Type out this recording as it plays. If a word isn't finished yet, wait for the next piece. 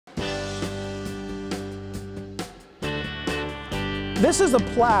This is a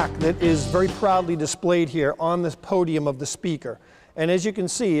plaque that is very proudly displayed here on the podium of the Speaker. And as you can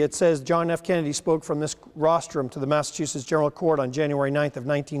see, it says John F. Kennedy spoke from this rostrum to the Massachusetts General Court on January 9th of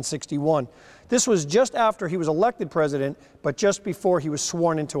 1961. This was just after he was elected president, but just before he was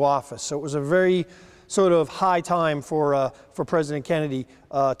sworn into office. So it was a very sort of high time for President Kennedy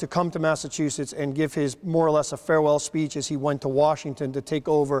to come to Massachusetts and give his more or less a farewell speech as he went to Washington to take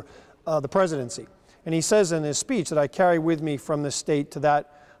over the presidency. And he says in his speech that I carry with me from this state to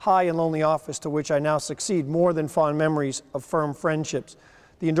that high and lonely office to which I now succeed more than fond memories of firm friendships.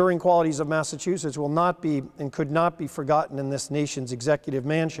 The enduring qualities of Massachusetts will not be and could not be forgotten in this nation's executive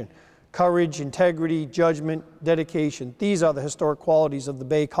mansion. Courage, integrity, judgment, dedication. These are the historic qualities of the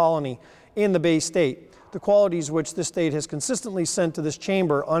Bay Colony in the Bay State. The qualities which this state has consistently sent to this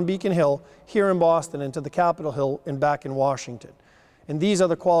chamber on Beacon Hill, here in Boston, and to the Capitol Hill and back in Washington. And these are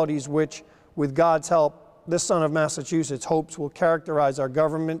the qualities which, with God's help, this son of Massachusetts hopes will characterize our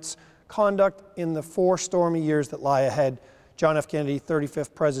government's conduct in the 4 stormy years that lie ahead. John F. Kennedy,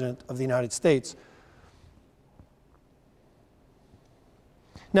 35th President of the United States.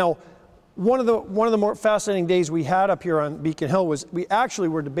 Now, one of the more fascinating days we had up here on Beacon Hill was we actually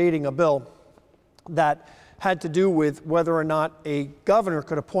were debating a bill that had to do with whether or not a governor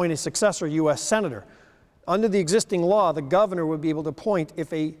could appoint a successor U.S. senator. Under the existing law, the governor would be able to appoint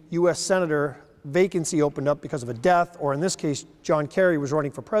if a U.S. senator vacancy opened up because of a death, or in this case, John Kerry was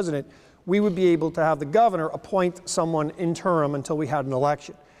running for president, we would be able to have the governor appoint someone interim until we had an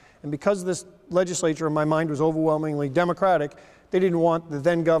election. And because this legislature, in my mind, was overwhelmingly Democratic, they didn't want the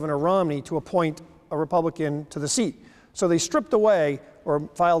then Governor Romney to appoint a Republican to the seat. So they stripped away, or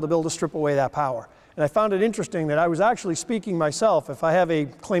filed a bill to strip away that power. And I found it interesting that I was actually speaking myself, if I have a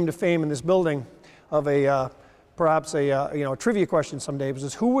claim to fame in this building, of perhaps a trivia question someday,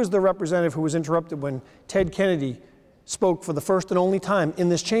 was who was the representative who was interrupted when Ted Kennedy spoke for the first and only time in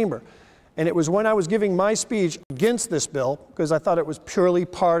this chamber? And it was when I was giving my speech against this bill, because I thought it was purely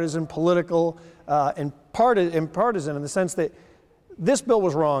partisan, political, and partisan in the sense that this bill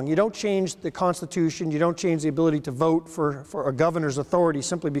was wrong. You don't change the Constitution, you don't change the ability to vote for a governor's authority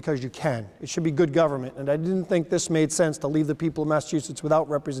simply because you can. It should be good government, and I didn't think this made sense to leave the people of Massachusetts without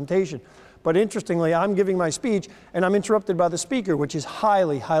representation. But interestingly, I'm giving my speech, and I'm interrupted by the Speaker, which is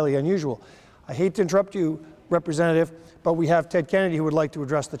highly, highly unusual. I hate to interrupt you, Representative, but we have Ted Kennedy who would like to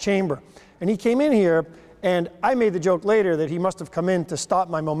address the chamber. And he came in here, and I made the joke later that he must have come in to stop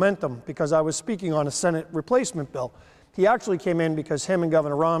my momentum because I was speaking on a Senate replacement bill. He actually came in because him and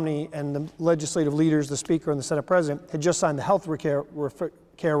Governor Romney and the legislative leaders, the Speaker and the Senate President, had just signed the health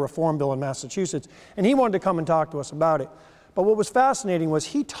care reform bill in Massachusetts, and he wanted to come and talk to us about it. But what was fascinating was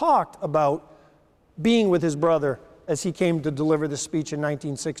he talked about being with his brother as he came to deliver this speech in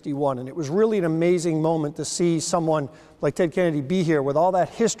 1961. And it was really an amazing moment to see someone like Ted Kennedy be here with all that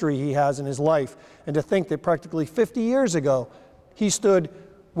history he has in his life, and to think that practically 50 years ago, he stood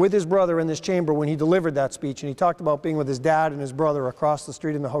with his brother in this chamber when he delivered that speech. And he talked about being with his dad and his brother across the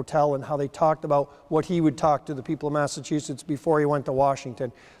street in the hotel, and how they talked about what he would talk to the people of Massachusetts before he went to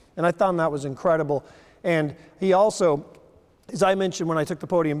Washington. And I found that was incredible. And he also, as I mentioned when I took the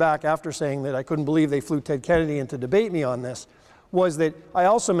podium back after saying that I couldn't believe they flew Ted Kennedy in to debate me on this, was that I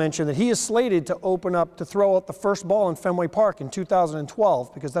also mentioned that he is slated to throw out the first ball in Fenway Park in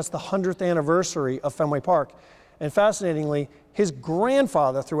 2012, because that's the 100th anniversary of Fenway Park. And fascinatingly, his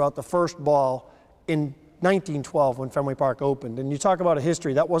grandfather threw out the first ball in 1912 when Fenway Park opened. And you talk about a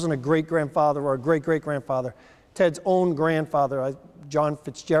history, that wasn't a great-grandfather or a great-great-grandfather. Ted's own grandfather, John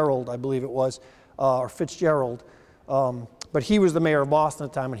Fitzgerald, I believe it was, or Fitzgerald, but he was the mayor of Boston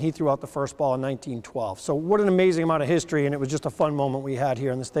at the time, and he threw out the first ball in 1912. So what an amazing amount of history, and it was just a fun moment we had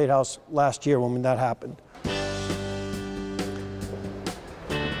here in the State House last year when that happened.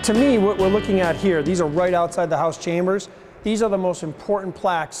 To me, what we're looking at here, these are right outside the House chambers. These are the most important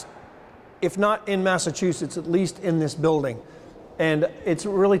plaques, if not in Massachusetts, at least in this building. And it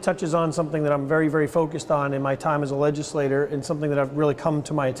really touches on something that I'm very, very focused on in my time as a legislator, and something that I've really come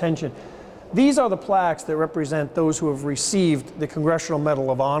to my attention. These are the plaques that represent those who have received the Congressional Medal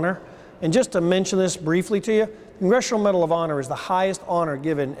of Honor. And just to mention this briefly to you, the Congressional Medal of Honor is the highest honor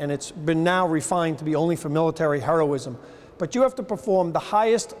given, and it's been now refined to be only for military heroism. But you have to perform the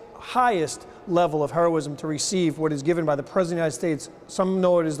highest level of heroism to receive what is given by the President of the United States. Some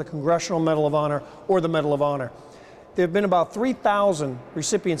know it as the Congressional Medal of Honor or the Medal of Honor. There have been about 3,000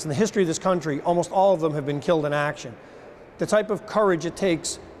 recipients in the history of this country. Almost all of them have been killed in action. The type of courage it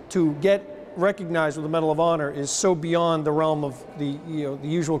takes to get recognized with the Medal of Honor is so beyond the realm of the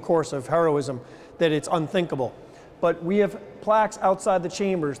usual course of heroism that it's unthinkable. but we have plaques outside the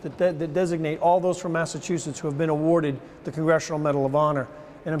chambers that designate all those from Massachusetts who have been awarded the Congressional Medal of Honor.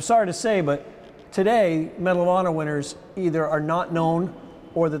 And I'm sorry to say, but today, Medal of Honor winners either are not known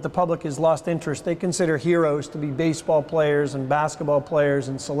or that the public has lost interest. They consider heroes to be baseball players and basketball players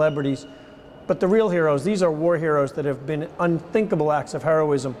and celebrities. But the real heroes, these are war heroes that have been unthinkable acts of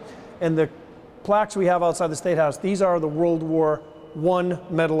heroism. And the plaques we have outside the State House, these are the World War I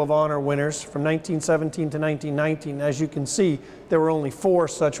Medal of Honor winners from 1917 to 1919. As you can see, there were only 4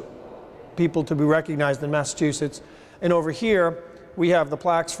 such people to be recognized in Massachusetts. And over here, we have the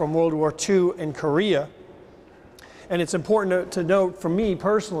plaques from World War II and Korea. And it's important to note for me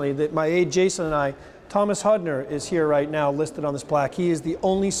personally that my aide Jason and I, Thomas Hudner is here right now listed on this plaque. He is the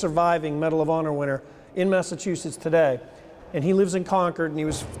only surviving Medal of Honor winner in Massachusetts today. And he lives in Concord, and he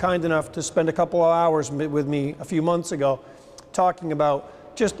was kind enough to spend a couple of hours with me a few months ago talking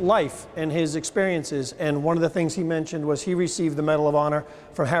about just life and his experiences. And one of the things he mentioned was he received the Medal of Honor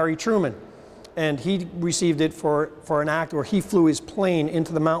from Harry Truman. And he received it for an act where he flew his plane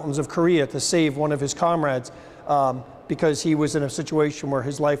into the mountains of Korea to save one of his comrades because he was in a situation where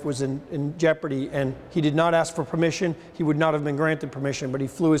his life was in jeopardy, and he did not ask for permission. He would not have been granted permission, but he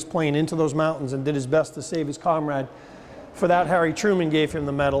flew his plane into those mountains and did his best to save his comrade. For that, Harry Truman gave him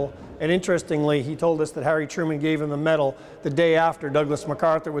the medal. And interestingly, he told us that Harry Truman gave him the medal the day after Douglas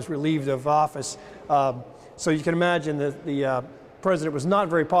MacArthur was relieved of office. So you can imagine that the president was not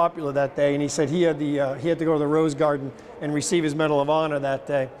very popular that day, and he said he had to go to the Rose Garden and receive his Medal of Honor that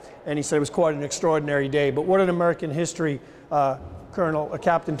day. And he said it was quite an extraordinary day. But what an American history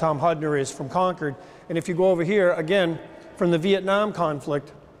Captain Tom Hudner is from Concord. And if you go over here, again, from the Vietnam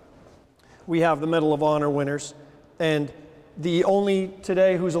conflict, we have the Medal of Honor winners. And the only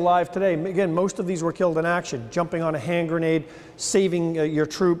today who's alive today, again, most of these were killed in action, jumping on a hand grenade, saving your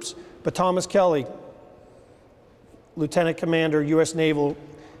troops. But Thomas Kelly, Lieutenant Commander, U.S. Naval,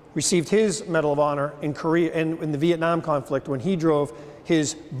 received his Medal of Honor in Korea and in the Vietnam conflict when he drove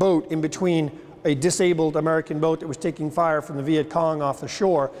his boat in between a disabled American boat that was taking fire from the Viet Cong off the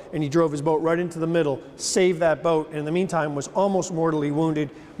shore, and he drove his boat right into the middle, saved that boat, and in the meantime was almost mortally wounded,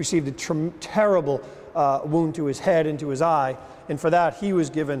 received a terrible wound to his head and to his eye, and for that he was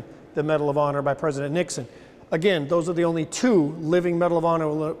given the Medal of Honor by President Nixon. Again, those are the only 2 living Medal of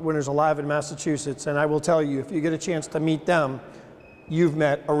Honor winners alive in Massachusetts, and I will tell you, if you get a chance to meet them, you've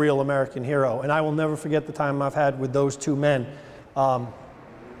met a real American hero. And I will never forget the time I've had with those 2 men.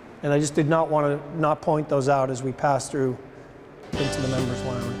 And I just did not want to not point those out as we pass through into the members'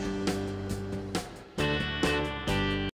 lounge.